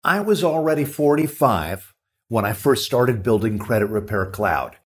I was already 45 when I first started building Credit Repair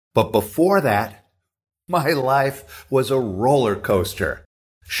Cloud. But before that, my life was a roller coaster.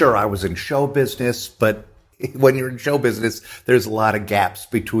 Sure, I was in show business, but when you're in show business, there's a lot of gaps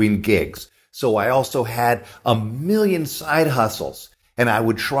between gigs. So I also had a million side hustles, and I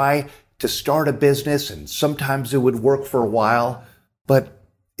would try to start a business, and sometimes it would work for a while, but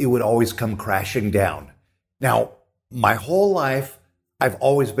it would always come crashing down. Now, my whole life, I've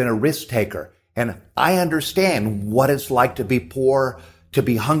always been a risk taker, and I understand what it's like to be poor, to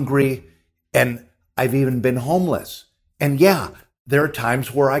be hungry, and I've even been homeless. And yeah, there are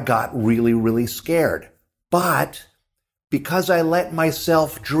times where I got really, really scared. But because I let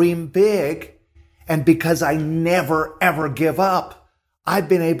myself dream big, and because I never, ever give up, I've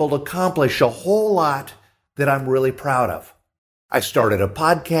been able to accomplish a whole lot that I'm really proud of. I started a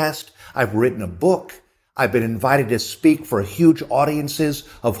podcast, I've written a book, I've been invited to speak for huge audiences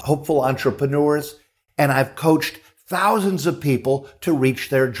of hopeful entrepreneurs, and I've coached thousands of people to reach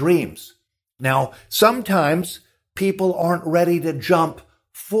their dreams. Now, sometimes people aren't ready to jump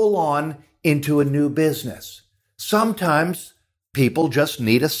full on into a new business. Sometimes people just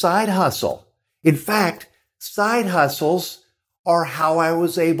need a side hustle. In fact, side hustles are how I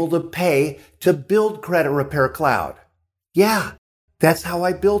was able to pay to build Credit Repair Cloud. Yeah. That's how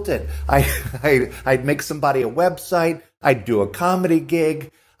I built it. I'd make somebody a website. I'd do a comedy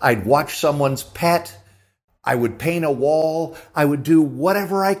gig. I'd watch someone's pet. I would paint a wall. I would do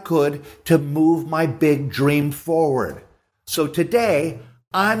whatever I could to move my big dream forward. So today,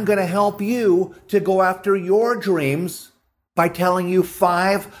 I'm going to help you to go after your dreams by telling you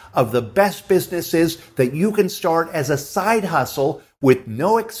 5 of the best businesses that you can start as a side hustle with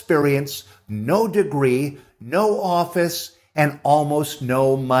no experience, no degree, no office, and almost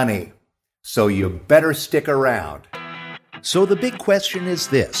no money. So you better stick around. So the big question is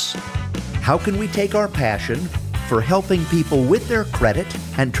this: how can we take our passion for helping people with their credit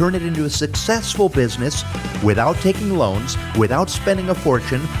and turn it into a successful business without taking loans, without spending a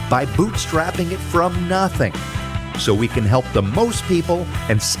fortune, by bootstrapping it from nothing, so we can help the most people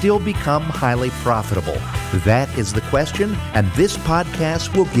and still become highly profitable? That is the question, and this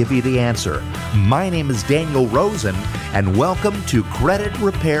podcast will give you the answer. My name is Daniel Rosen, and welcome to Credit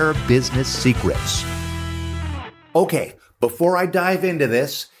Repair Business Secrets. Okay, before I dive into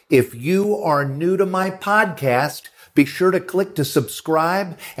this, if you are new to my podcast, be sure to click to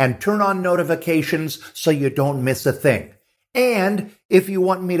subscribe and turn on notifications so you don't miss a thing. And if you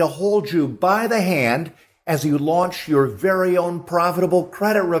want me to hold you by the hand as you launch your very own profitable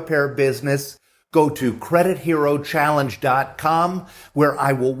credit repair business, go to CreditHeroChallenge.com, where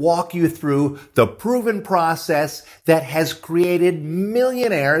I will walk you through the proven process that has created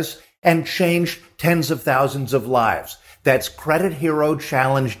millionaires and changed tens of thousands of lives. That's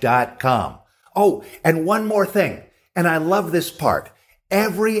CreditHeroChallenge.com. Oh, and one more thing, and I love this part.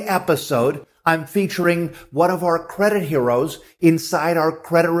 Every episode, I'm featuring one of our credit heroes inside our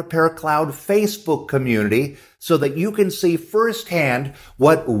Credit Repair Cloud Facebook community so that you can see firsthand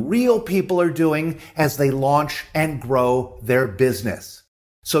what real people are doing as they launch and grow their business.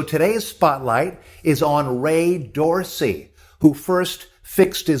 So today's spotlight is on Ray Dorsey, who first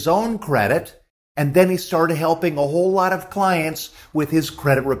fixed his own credit, and then he started helping a whole lot of clients with his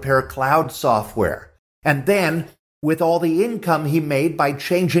Credit Repair Cloud software. And then, with all the income he made by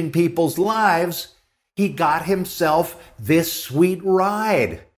changing people's lives, he got himself this sweet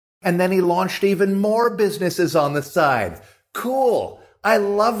ride. And then he launched even more businesses on the side. Cool. I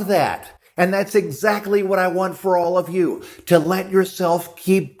love that. And that's exactly what I want for all of you, to let yourself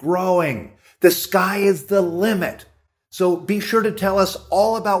keep growing. The sky is the limit. So be sure to tell us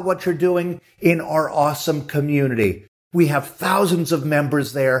all about what you're doing in our awesome community. We have thousands of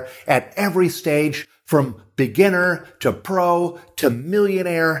members there at every stage, from beginner to pro to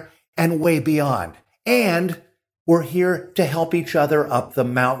millionaire and way beyond. And we're here to help each other up the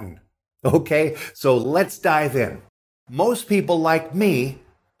mountain. Okay, so let's dive in. Most people like me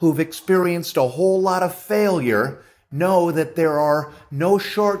who've experienced a whole lot of failure know that there are no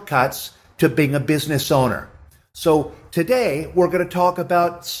shortcuts to being a business owner. So today we're going to talk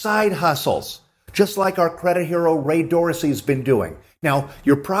about side hustles, just like our credit hero Ray Dorsey's been doing. Now,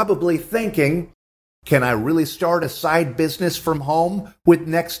 you're probably thinking, can I really start a side business from home with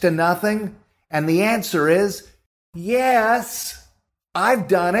next to nothing? And the answer is yes. I've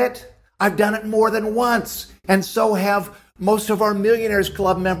done it. I've done it more than once. And so have most of our Millionaires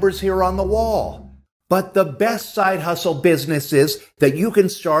Club members here on the wall. But the best side hustle businesses that you can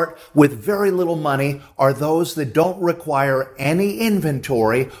start with very little money are those that don't require any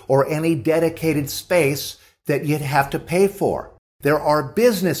inventory or any dedicated space that you'd have to pay for. There are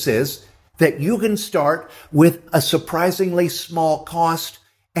businesses that you can start with a surprisingly small cost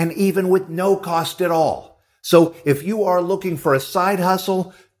and even with no cost at all. So if you are looking for a side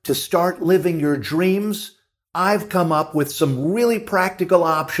hustle to start living your dreams, I've come up with some really practical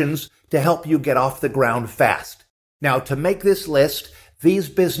options to help you get off the ground fast. Now, to make this list, these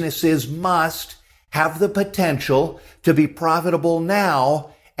businesses must have the potential to be profitable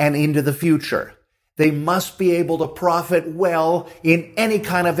now and into the future. They must be able to profit well in any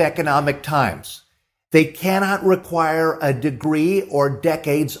kind of economic times. They cannot require a degree or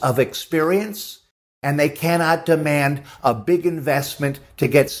decades of experience, and they cannot demand a big investment to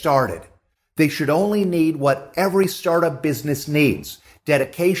get started. They should only need what every startup business needs: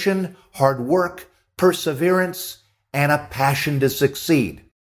 dedication, hard work, perseverance, and a passion to succeed.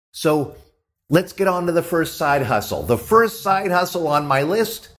 So let's get on to the first side hustle. The first side hustle on my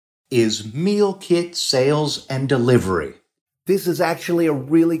list is meal kit sales and delivery. This is actually a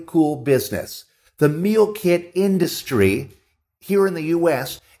really cool business. The meal kit industry here in the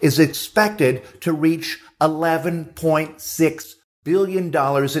U.S. is expected to reach $11.6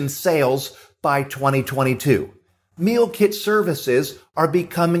 billion in sales by 2022. Meal kit services are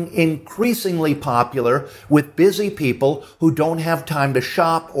becoming increasingly popular with busy people who don't have time to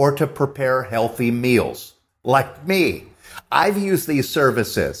shop or to prepare healthy meals. Like me, I've used these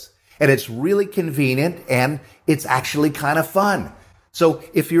services, and it's really convenient and it's actually kind of fun. So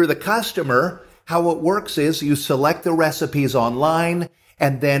if you're the customer, how it works is you select the recipes online,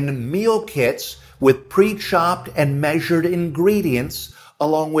 and then meal kits with pre-chopped and measured ingredients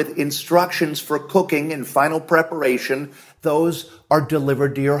along with instructions for cooking and final preparation, those are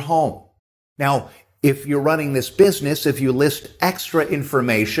delivered to your home. Now, if you're running this business, if you list extra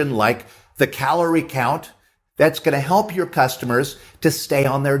information like the calorie count, that's going to help your customers to stay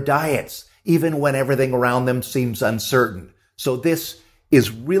on their diets, even when everything around them seems uncertain. So this is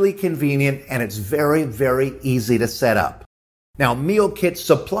really convenient, and it's very, very easy to set up. Now, meal kit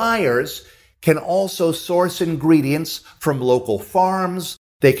suppliers can also source ingredients from local farms.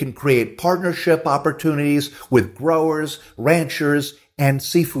 They can create partnership opportunities with growers, ranchers, and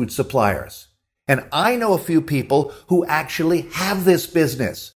seafood suppliers. And I know a few people who actually have this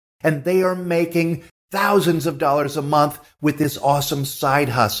business, and they are making thousands of dollars a month with this awesome side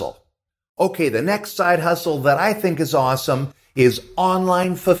hustle. Okay, the next side hustle that I think is awesome is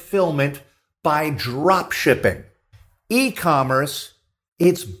online fulfillment by drop shipping. E-commerce,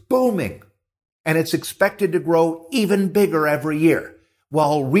 it's booming, and it's expected to grow even bigger every year.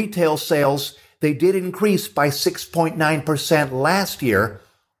 While retail sales, they did increase by 6.9% last year,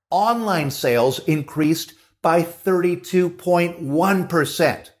 online sales increased by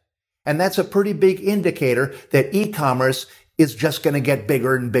 32.1%. And that's a pretty big indicator that e-commerce is just going to get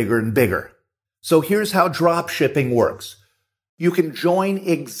bigger and bigger and bigger. So here's how drop shipping works. You can join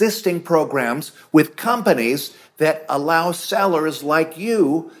existing programs with companies that allow sellers like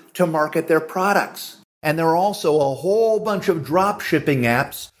you to market their products. And there are also a whole bunch of drop shipping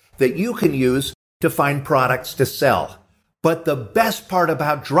apps that you can use to find products to sell. But the best part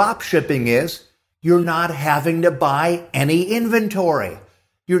about drop shipping is you're not having to buy any inventory.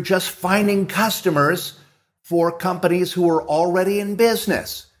 You're just finding customers for companies who are already in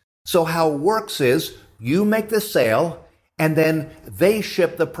business. So how it works is you make the sale, and then they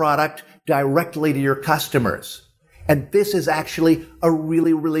ship the product directly to your customers. And this is actually a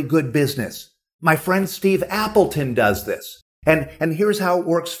really, really good business. My friend Steve Appleton does this. And here's how it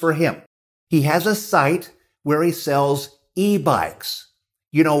works for him. He has a site where he sells e-bikes,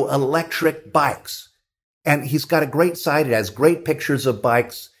 electric bikes. And he's got a great site. It has great pictures of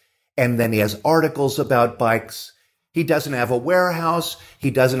bikes. And then he has articles about bikes. He doesn't have a warehouse. He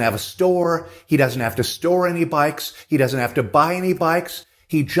doesn't have a store. He doesn't have to store any bikes. He doesn't have to buy any bikes.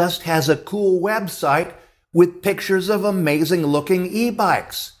 He just has a cool website with pictures of amazing looking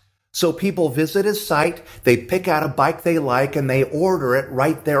e-bikes. So people visit his site, they pick out a bike they like, and they order it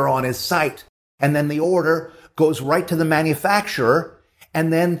right there on his site. And then the order goes right to the manufacturer,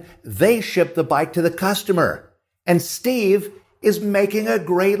 and then they ship the bike to the customer. And Steve is making a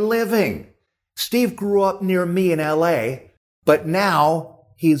great living. Steve grew up near me in LA, but now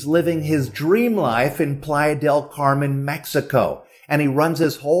he's living his dream life in Playa del Carmen, Mexico. And he runs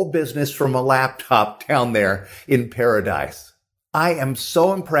his whole business from a laptop down there in paradise. I am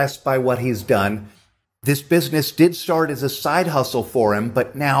so impressed by what he's done. This business did start as a side hustle for him,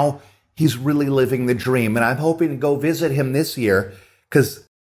 but now he's really living the dream. And I'm hoping to go visit him this year because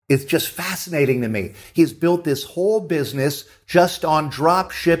it's just fascinating to me. He's built this whole business just on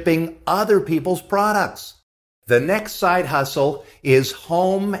drop shipping other people's products. The next side hustle is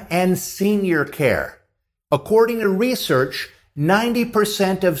home and senior care. According to research,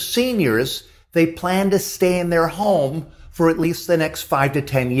 90% of seniors, they plan to stay in their home for at least the next 5 to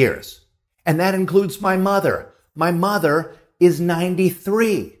 10 years. And that includes my mother. My mother is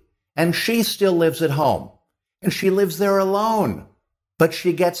 93 and she still lives at home and she lives there alone, but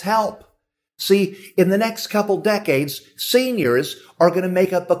she gets help. See, in the next couple decades, seniors are going to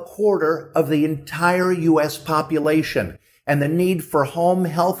make up a quarter of the entire U.S. population, and the need for home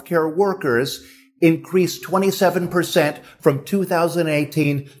healthcare workers increased 27% from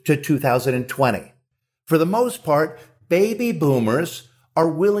 2018 to 2020. For the most part, baby boomers are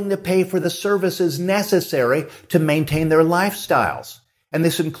willing to pay for the services necessary to maintain their lifestyles. And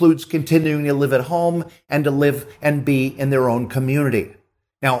this includes continuing to live at home and to live and be in their own community.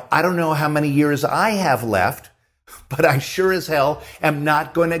 Now, I don't know how many years I have left, but I sure as hell am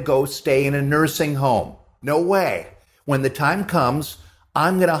not going to go stay in a nursing home. No way. When the time comes,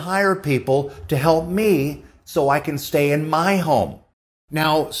 I'm going to hire people to help me so I can stay in my home.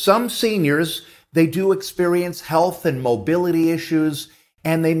 Now, some seniors, they do experience health and mobility issues,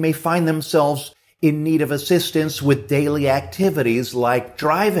 and they may find themselves in need of assistance with daily activities like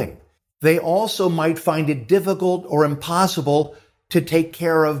driving. They also might find it difficult or impossible to take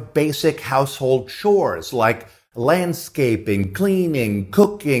care of basic household chores like landscaping, cleaning,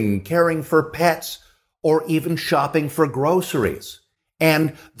 cooking, caring for pets, or even shopping for groceries.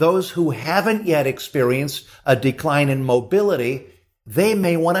 And those who haven't yet experienced a decline in mobility, they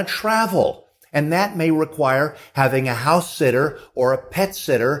may want to travel. And that may require having a house sitter or a pet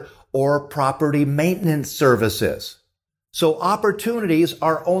sitter or property maintenance services. So opportunities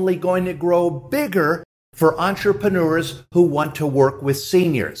are only going to grow bigger for entrepreneurs who want to work with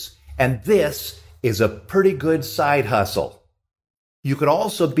seniors. And this is a pretty good side hustle. You could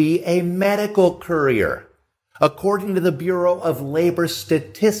also be a medical courier. According to the Bureau of Labor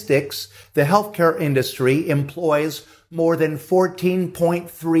Statistics, the healthcare industry employs more than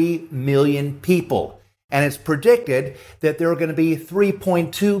 14.3 million people. And it's predicted that there are going to be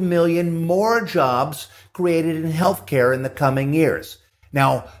 3.2 million more jobs created in healthcare in the coming years.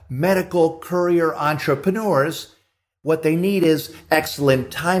 Now, medical courier entrepreneurs, what they need is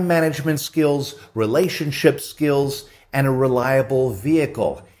excellent time management skills, relationship skills, and a reliable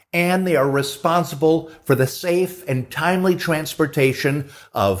vehicle. And they are responsible for the safe and timely transportation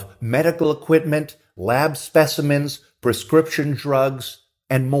of medical equipment, lab specimens, prescription drugs,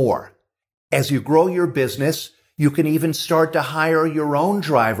 and more. As you grow your business, you can even start to hire your own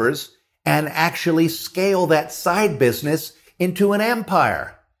drivers and actually scale that side business into an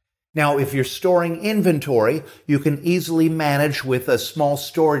empire. Now, if you're storing inventory, you can easily manage with a small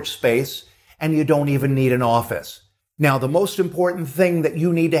storage space, and you don't even need an office. Now, the most important thing that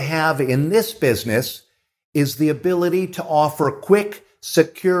you need to have in this business is the ability to offer quick,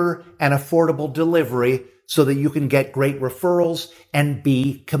 secure, and affordable delivery so that you can get great referrals and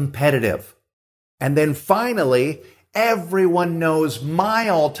be competitive. And then finally, everyone knows my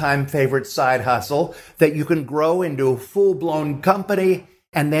all-time favorite side hustle that you can grow into a full-blown company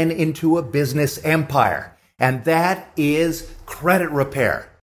and then into a business empire. And that is credit repair.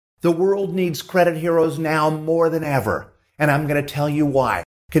 The world needs credit heroes now more than ever. And I'm going to tell you why.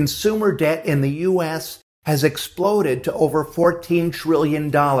 Consumer debt in the U.S. has exploded to over $14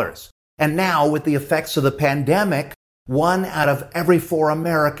 trillion. And now, with the effects of the pandemic, 1 out of every 4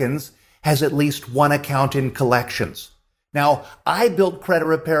 Americans has at least one account in collections. Now, I built Credit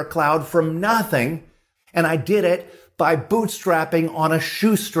Repair Cloud from nothing, and I did it by bootstrapping on a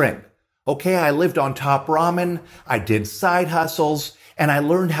shoestring. Okay, I lived on top ramen, I did side hustles, and I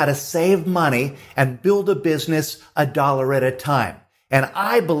learned how to save money and build a business $1 at a time. And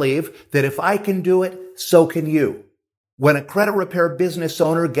I believe that if I can do it, so can you. When a credit repair business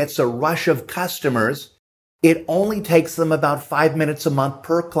owner gets a rush of customers, it only takes them about 5 minutes a month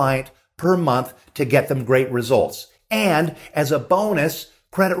per client per month to get them great results. And as a bonus,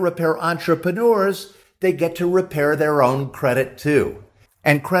 credit repair entrepreneurs, they get to repair their own credit too.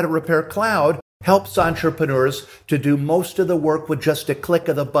 And Credit Repair Cloud helps entrepreneurs to do most of the work with just a click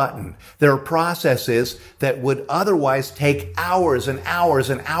of the button. There are processes that would otherwise take hours and hours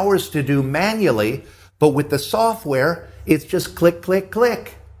and hours to do manually, but with the software, it's just click, click,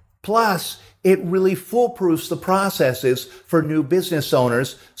 click. Plus, it really foolproofs the processes for new business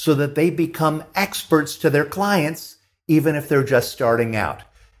owners so that they become experts to their clients, even if they're just starting out.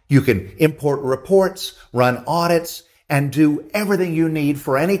 You can import reports, run audits, and do everything you need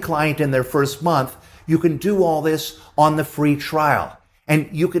for any client in their first month. You can do all this on the free trial, and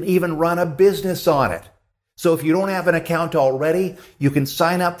you can even run a business on it. So if you don't have an account already, you can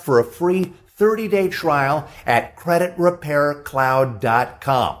sign up for a free 30-day trial at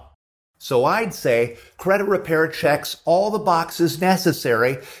creditrepaircloud.com. So I'd say Credit Repair checks all the boxes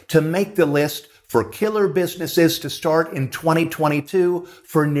necessary to make the list for killer businesses to start in 2022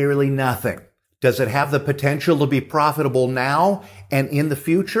 for nearly nothing. Does it have the potential to be profitable now and in the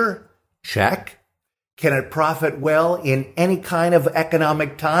future? Check. Can it profit well in any kind of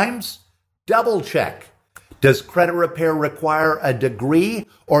economic times? Double check. Does Credit Repair require a degree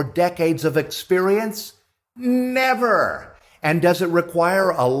or decades of experience? Never. And does it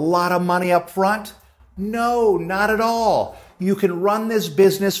require a lot of money up front? No, not at all. You can run this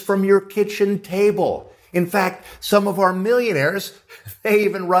business from your kitchen table. In fact, some of our millionaires, they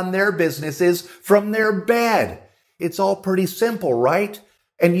even run their businesses from their bed. It's all pretty simple, right?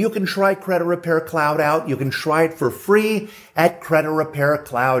 And you can try Credit Repair Cloud out. You can try it for free at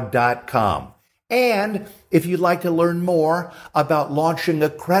creditrepaircloud.com. And if you'd like to learn more about launching a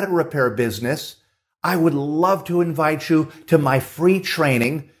credit repair business, I would love to invite you to my free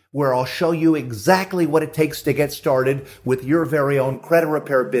training where I'll show you exactly what it takes to get started with your very own credit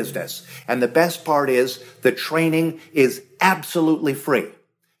repair business. And the best part is the training is absolutely free.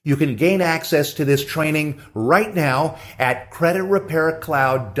 You can gain access to this training right now at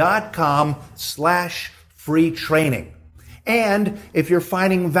creditrepaircloud.com/free training. And if you're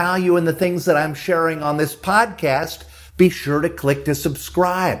finding value in the things that I'm sharing on this podcast, be sure to click to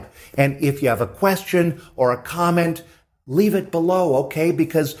subscribe. And if you have a question or a comment, leave it below, okay?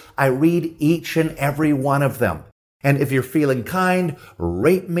 Because I read each and every one of them. And if you're feeling kind,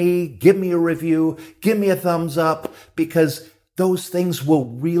 rate me, give me a review, give me a thumbs up, because those things will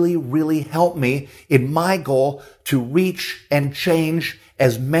really, really help me in my goal to reach and change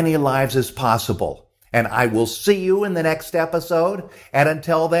as many lives as possible. And I will see you in the next episode. And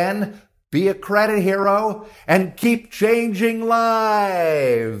until then, be a credit hero and keep changing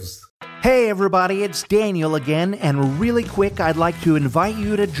lives. Hey everybody, it's Daniel again, and really quick, I'd like to invite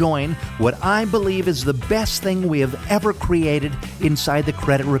you to join what I believe is the best thing we have ever created inside the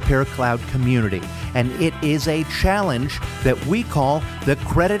Credit Repair Cloud community. And it is a challenge that we call the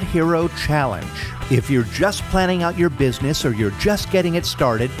Credit Hero Challenge. If you're just planning out your business or you're just getting it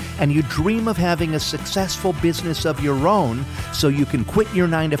started and you dream of having a successful business of your own so you can quit your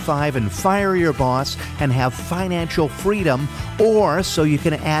 9-to-5 and fire your boss and have financial freedom, or so you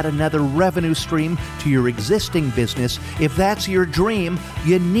can add another revenue stream to your existing business, if that's your dream,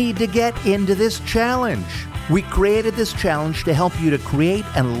 you need to get into this challenge. We created this challenge to help you to create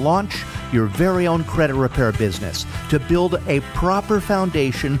and launch your very own credit repair business, to build a proper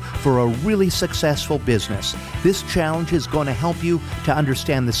foundation for a really successful business. This challenge is going to help you to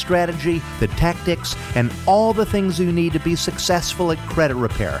understand the strategy, the tactics, and all the things you need to be successful at credit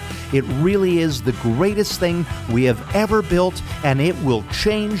repair. It really is the greatest thing we have ever built, and it will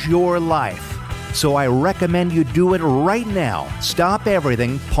change your life. So I recommend you do it right now. Stop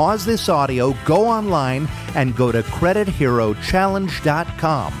everything, pause this audio, go online, and go to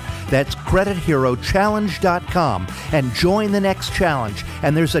CreditHeroChallenge.com. That's CreditHeroChallenge.com and join the next challenge.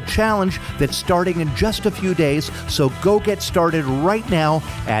 And there's a challenge that's starting in just a few days, so go get started right now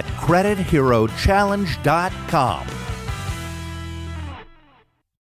at CreditHeroChallenge.com.